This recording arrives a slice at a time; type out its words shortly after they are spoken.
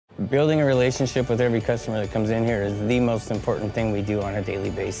Building a relationship with every customer that comes in here is the most important thing we do on a daily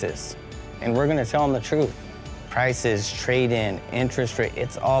basis. And we're gonna tell them the truth. Prices, trade-in, interest rate,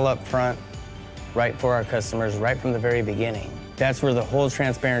 it's all up front, right for our customers, right from the very beginning. That's where the whole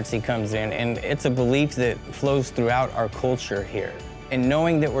transparency comes in, and it's a belief that flows throughout our culture here. And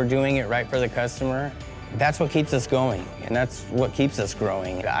knowing that we're doing it right for the customer, that's what keeps us going, and that's what keeps us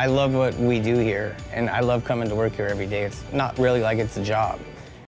growing. I love what we do here, and I love coming to work here every day. It's not really like it's a job.